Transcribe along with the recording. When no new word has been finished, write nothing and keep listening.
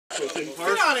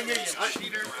Impartial. Get out of here, you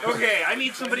cheater. Okay, I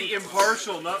need somebody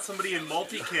impartial, not somebody in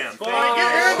multicam. Come on,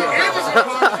 Andy's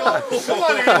impartial. Come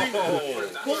on, Andy.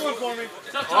 Pull one for me.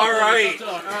 All right,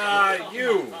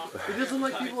 you. He doesn't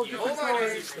like people of different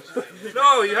colors.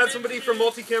 No, you had somebody from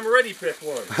multicam already pick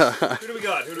one. Who do we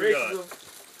got?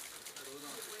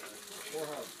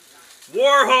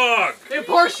 Warhog.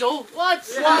 Impartial? What?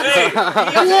 Hey,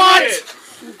 What?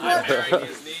 I'm marrying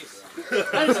his niece.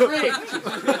 That's great.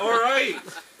 All right.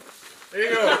 There you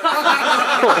go.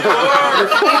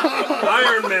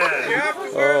 Iron Man.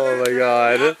 Oh my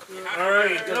god. All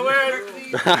right.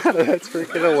 That's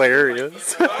freaking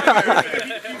hilarious.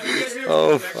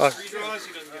 Oh fuck.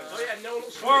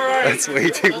 All right. That's way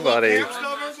too funny. Camp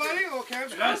stuff, everybody. A little camp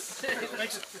stuff.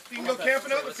 You can go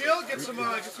camping out in the field, get some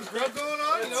grub going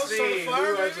on, you know, start a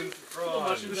fire, maybe.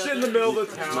 Just in the middle of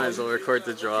the town. Might as well record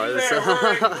the draws.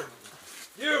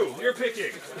 You're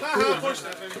picking. Push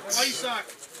that, baby. Why you suck?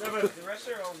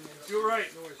 Do it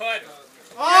right. Put.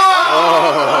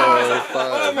 Oh!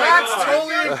 Oh, That's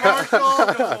totally impartial.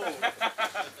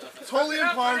 Totally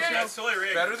impartial. That's totally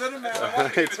rigged. Better than a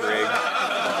man. It's rigged.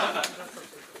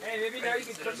 Hey, maybe now you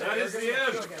can put That is the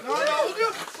end. No, we'll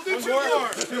do two more.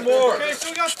 Two more. Okay, so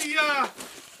we got the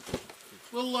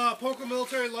little Poker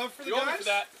military love for the guys. for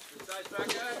that.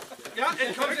 Yeah,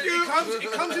 it comes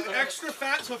in extra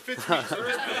fat, so it fits me. So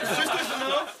it's just as a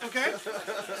no, okay?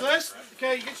 So this,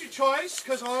 okay, you get your choice,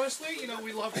 because honestly, you know,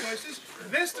 we love choices.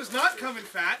 This does not come in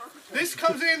fat. This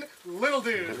comes in little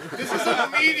dude. This is a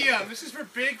medium. This is for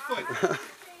Bigfoot.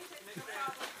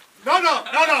 No,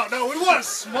 we want a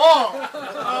small.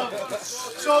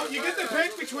 So you get the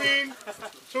pick between,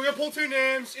 so we're going to pull two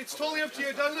names. It's totally up to you.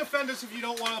 It doesn't offend us if you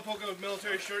don't want to poke a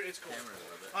military shirt. It's cool.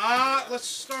 Let's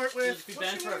start with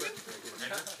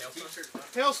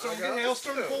Hailstorm. Get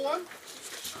Hailstorm to pull one.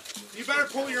 You better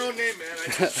pull your own name, man.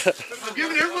 I'm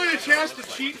giving everybody a chance to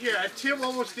cheat here. Tim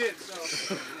almost did.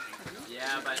 So.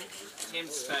 Yeah, but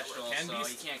Tim's special, so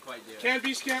he can't quite do it. Can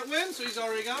Beast can't win, so he's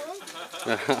already got one.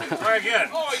 Try again.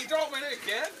 Oh, you don't win it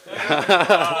again?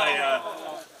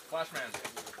 Flashman.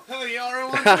 Hell yeah, already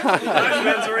won.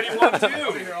 Flashman's already won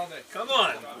too. Come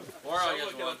on. Or I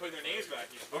guess one. Putting their names back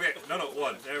in. Okay, no,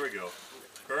 one. There we go.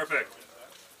 Perfect.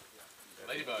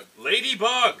 Ladybug.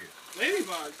 Ladybug.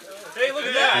 Ladybug. Hey, look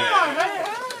at that.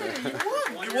 Hey, you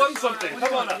won. You won something.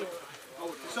 Come on up.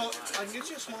 So I can get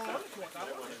you a small one if you want that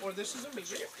one. Or this is a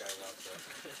medium.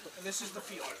 And this is the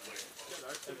field.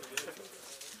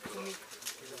 You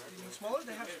need smaller?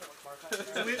 They have so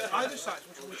either side,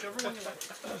 whichever one you like.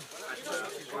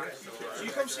 So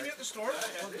you come see me at the store,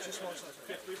 I'll get you a small size.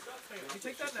 You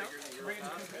take that now. Bring it to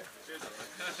me.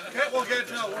 Okay, we'll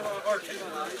get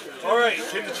All right,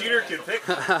 Tim the Cheater can pick.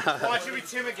 Watch it be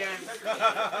Tim again.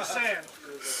 Just saying.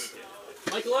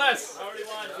 Michael S.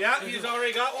 Yeah, he's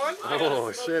already got one.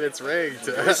 Oh shit, it's rigged.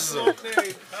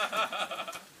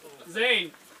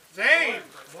 Zane. Zane.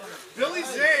 Billy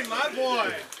Zane, my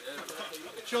boy.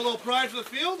 Show a little pride for the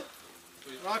field.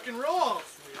 Rock and roll.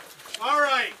 All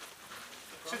right.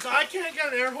 Since I can't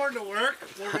get an air horn to work,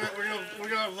 we're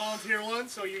gonna volunteer one.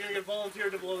 So you're gonna get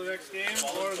volunteered to blow the next game,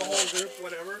 or the whole group,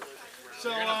 whatever.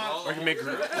 So I can make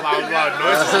loud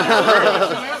noises.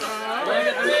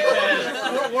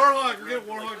 Warhog, we get a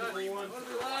Warhog to pull one.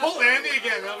 Pull Andy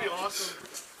again. That'll be awesome.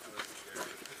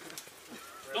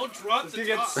 Don't drop the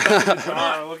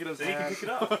top. Look at his hand. He can pick it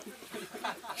up.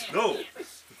 No.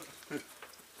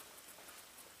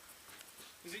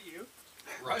 Is it you?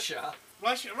 Russia.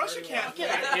 Russia can't. Get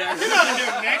out of here. Get out of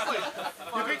here,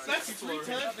 Nick. That's 3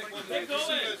 times.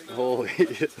 Holy.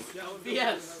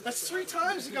 Yes. That's 3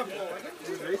 times he got blown.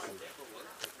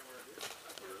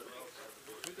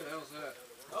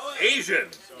 Asian.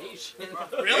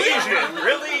 Really? Asian.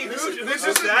 Really? This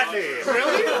is that name.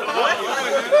 Really? What?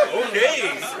 Okay.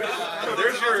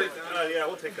 There's your. Yeah,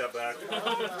 we'll take that back.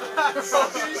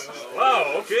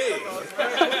 Wow. Okay.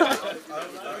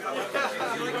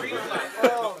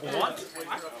 What?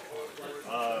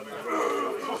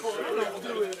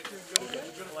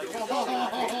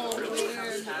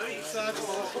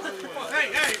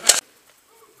 Hey.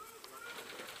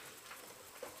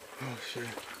 Oh shit.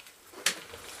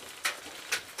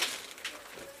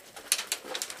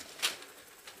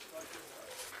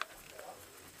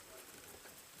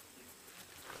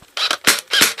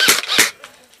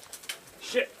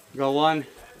 Shit. Got one.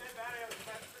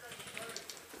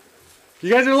 You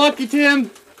guys are lucky, Tim.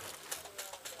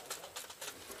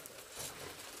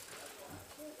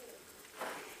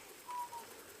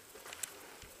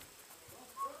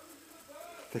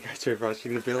 The guy started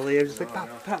rushing the Billy. I'm just like, pop,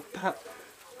 pop, pop.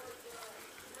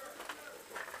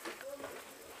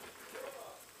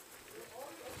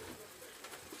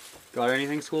 Got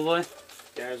anything, schoolboy?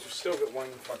 Yeah, there's still got one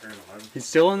fucker in 11. He's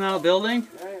still in that building?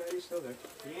 Yeah, he's still there.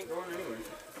 He ain't going anywhere.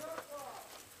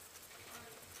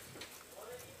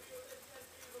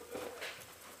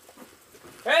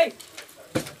 Hey!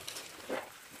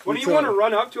 What do What's you want to up?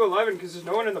 run up to 11 because there's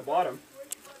no one in the bottom?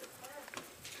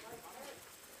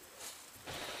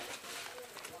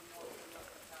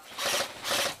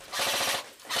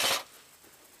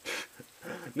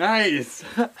 Nice!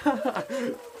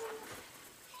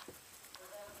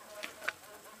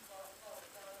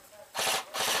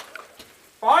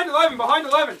 Behind 11, behind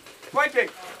 11. Flanking.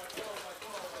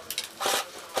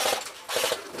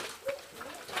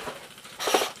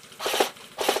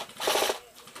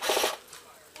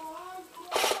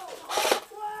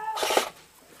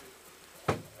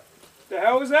 The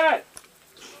hell was that?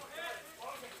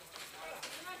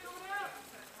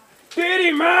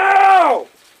 Kitty Mouse!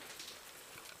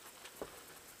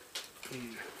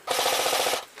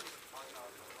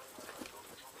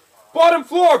 Bottom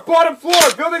floor,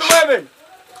 building 11.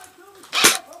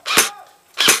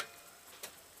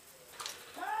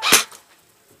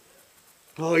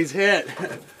 Oh, he's hit.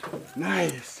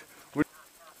 Nice.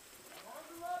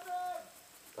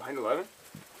 Behind 11?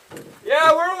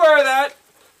 Yeah, we're aware of that.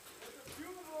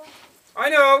 I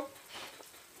know.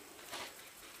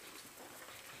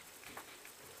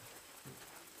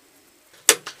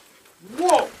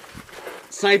 Whoa!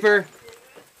 Sniper.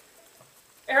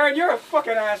 Aaron, you're a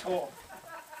fucking asshole.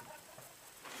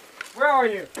 Where are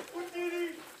you?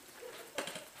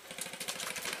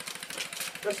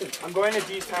 Listen, I'm going to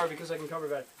D's tower because I can cover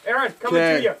that. Aaron, coming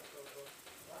to Okay. you.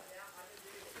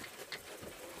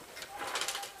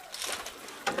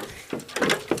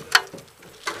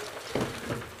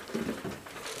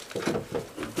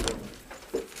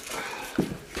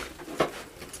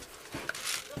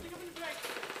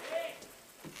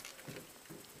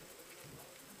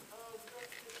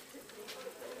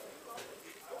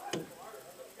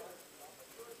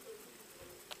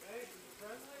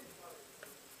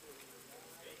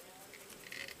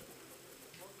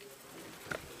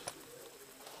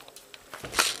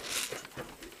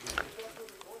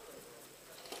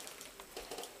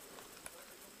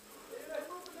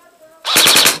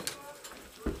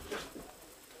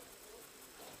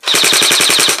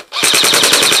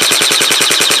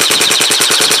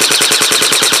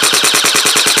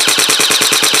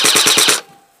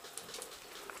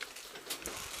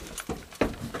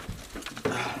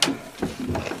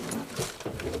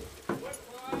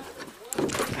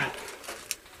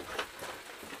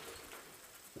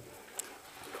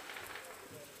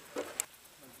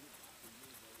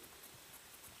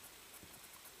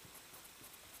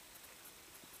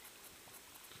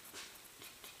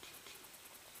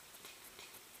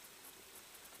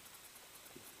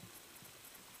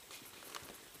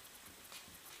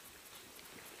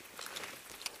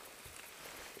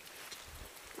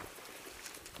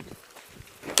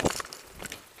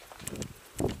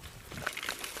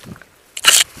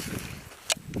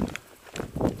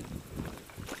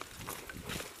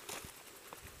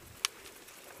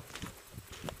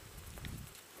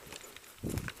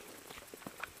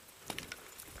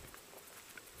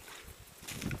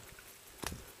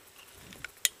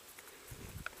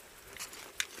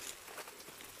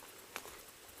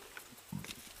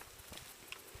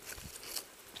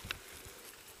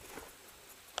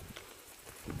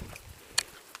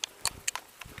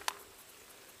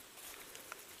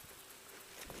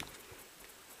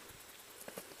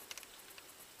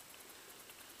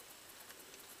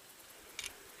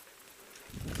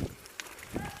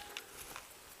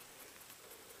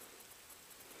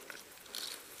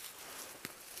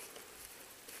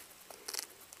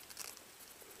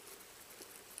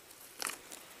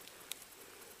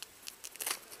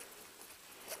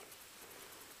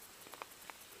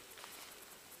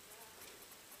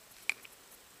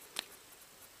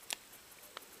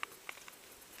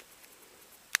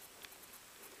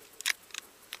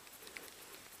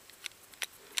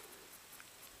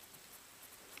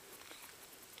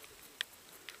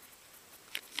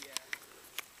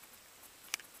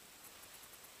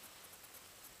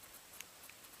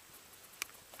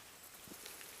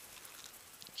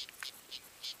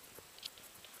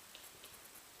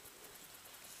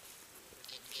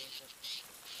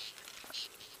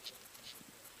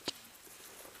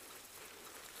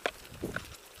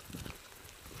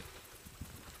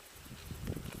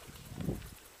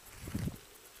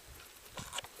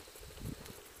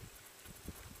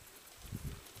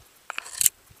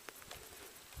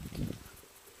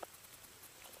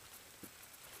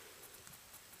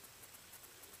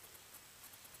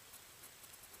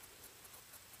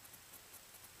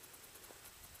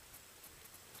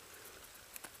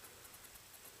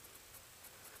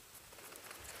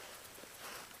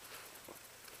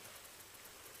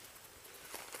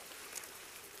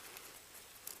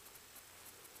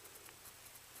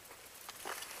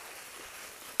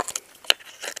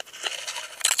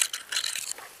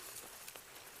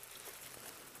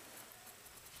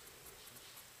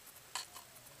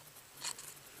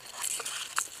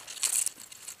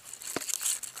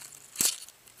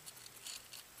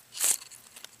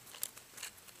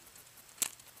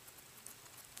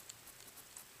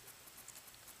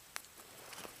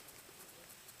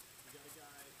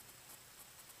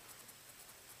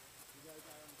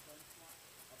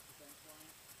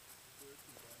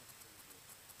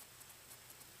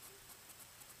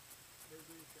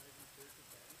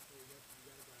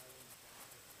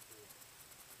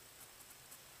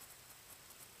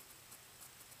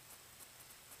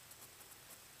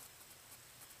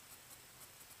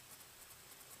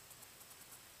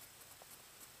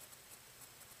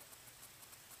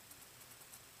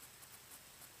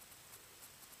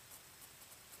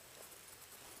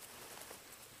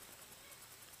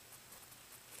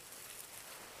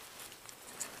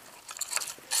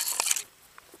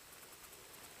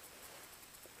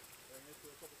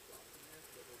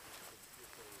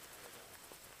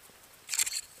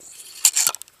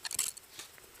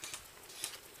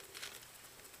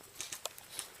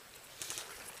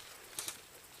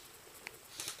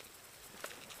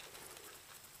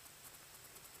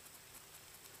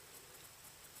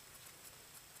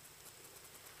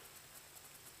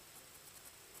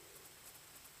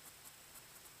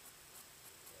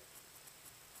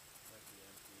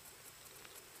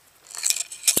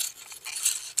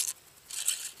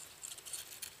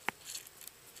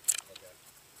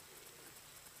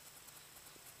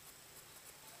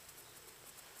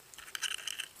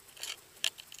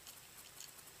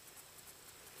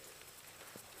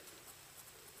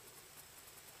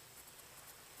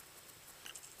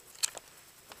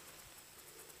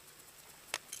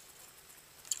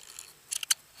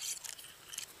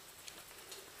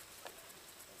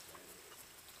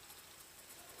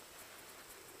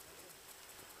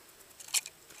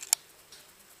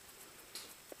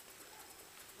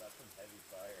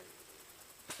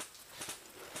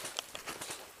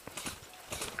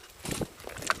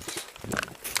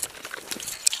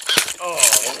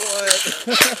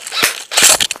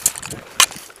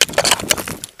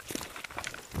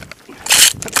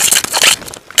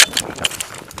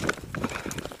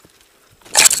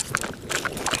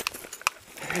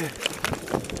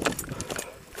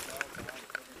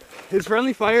 Is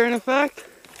friendly fire in effect?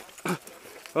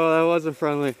 Oh, that wasn't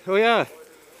friendly. Oh yeah.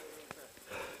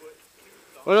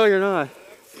 Oh no, you're not.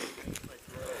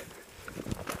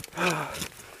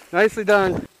 Nicely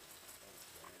done.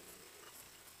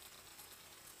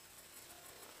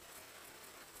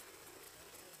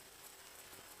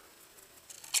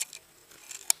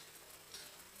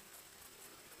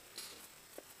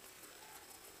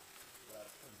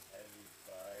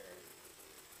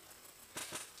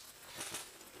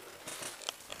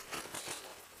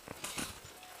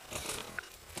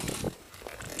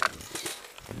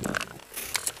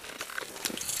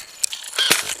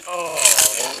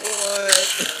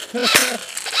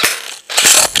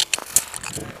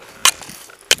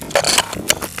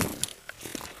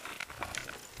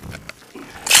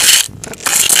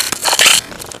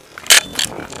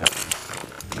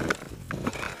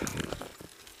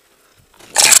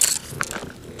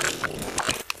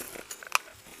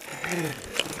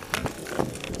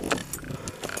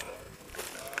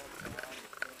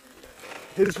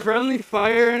 Is friendly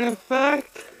fire in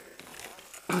effect?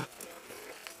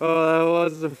 Oh, that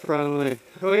wasn't friendly.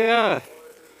 Oh yeah.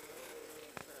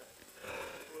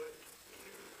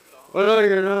 Oh no,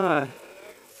 you're not.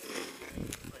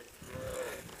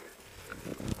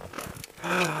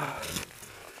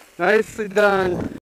 Nicely done.